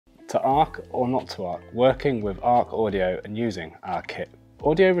To ARC or not to ARC, working with ARC audio and using our kit.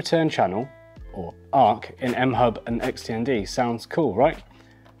 Audio return channel, or ARC, in MHUB and XTND sounds cool, right?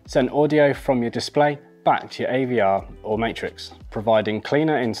 Send audio from your display back to your AVR or matrix, providing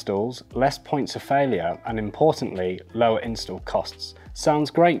cleaner installs, less points of failure, and importantly, lower install costs. Sounds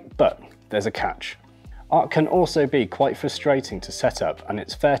great, but there's a catch. ARC can also be quite frustrating to set up, and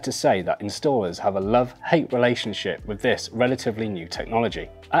it's fair to say that installers have a love-hate relationship with this relatively new technology.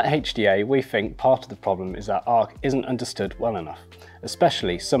 At HDA, we think part of the problem is that ARC isn't understood well enough,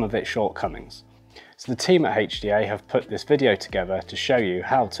 especially some of its shortcomings. So the team at HDA have put this video together to show you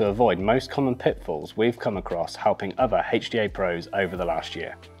how to avoid most common pitfalls we've come across helping other HDA pros over the last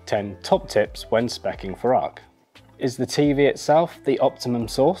year. 10 top tips when speccing for ARC. Is the TV itself the optimum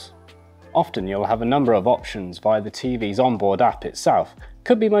source? Often you'll have a number of options via the TV's onboard app itself.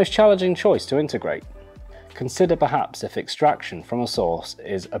 Could be most challenging choice to integrate. Consider perhaps if extraction from a source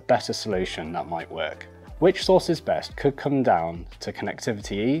is a better solution that might work. Which source is best could come down to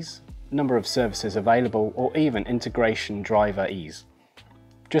connectivity ease, number of services available, or even integration driver ease.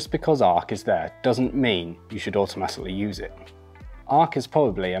 Just because ARC is there doesn't mean you should automatically use it. ARC is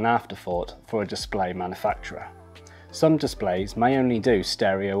probably an afterthought for a display manufacturer. Some displays may only do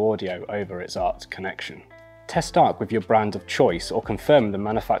stereo audio over its ARC connection. Test ARC with your brand of choice or confirm the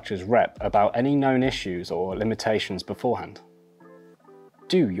manufacturer's rep about any known issues or limitations beforehand.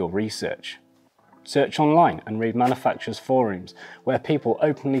 Do your research. Search online and read manufacturers' forums where people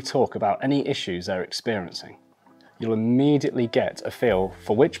openly talk about any issues they're experiencing. You'll immediately get a feel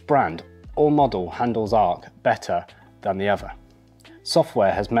for which brand or model handles ARC better than the other.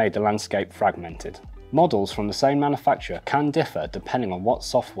 Software has made the landscape fragmented. Models from the same manufacturer can differ depending on what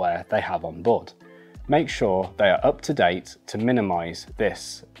software they have on board. Make sure they are up to date to minimise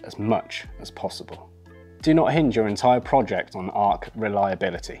this as much as possible. Do not hinge your entire project on ARC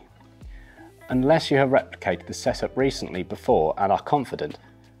reliability. Unless you have replicated the setup recently before and are confident,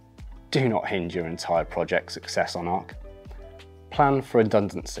 do not hinge your entire project's success on ARC. Plan for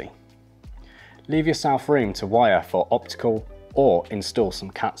redundancy. Leave yourself room to wire for optical or install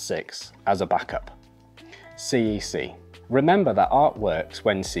some Cat6 as a backup. CEC. Remember that ARC works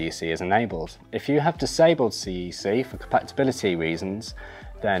when CEC is enabled. If you have disabled CEC for compatibility reasons,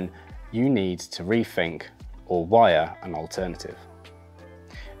 then you need to rethink or wire an alternative.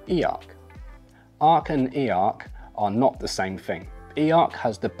 eARC. ARC and eARC are not the same thing. eARC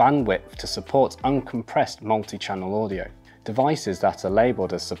has the bandwidth to support uncompressed multi-channel audio. Devices that are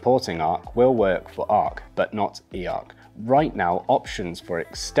labelled as supporting ARC will work for ARC, but not eARC. Right now, options for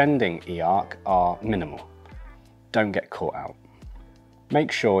extending eARC are minimal. Don't get caught out.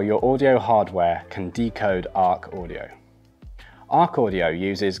 Make sure your audio hardware can decode ARC audio. ARC audio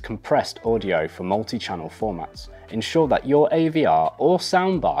uses compressed audio for multi-channel formats. Ensure that your AVR or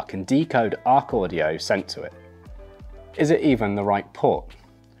soundbar can decode ARC audio sent to it. Is it even the right port?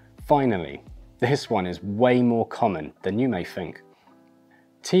 Finally, this one is way more common than you may think.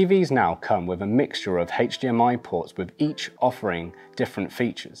 TVs now come with a mixture of HDMI ports with each offering different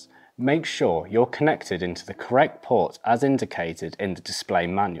features. Make sure you're connected into the correct port as indicated in the display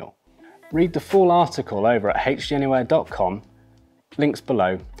manual. Read the full article over at HDANYWHERE.com, links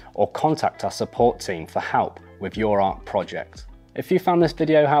below, or contact our support team for help with your ARC project. If you found this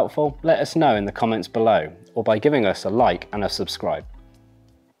video helpful, let us know in the comments below or by giving us a like and a subscribe.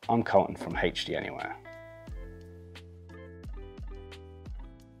 I'm Colton from HD Anywhere.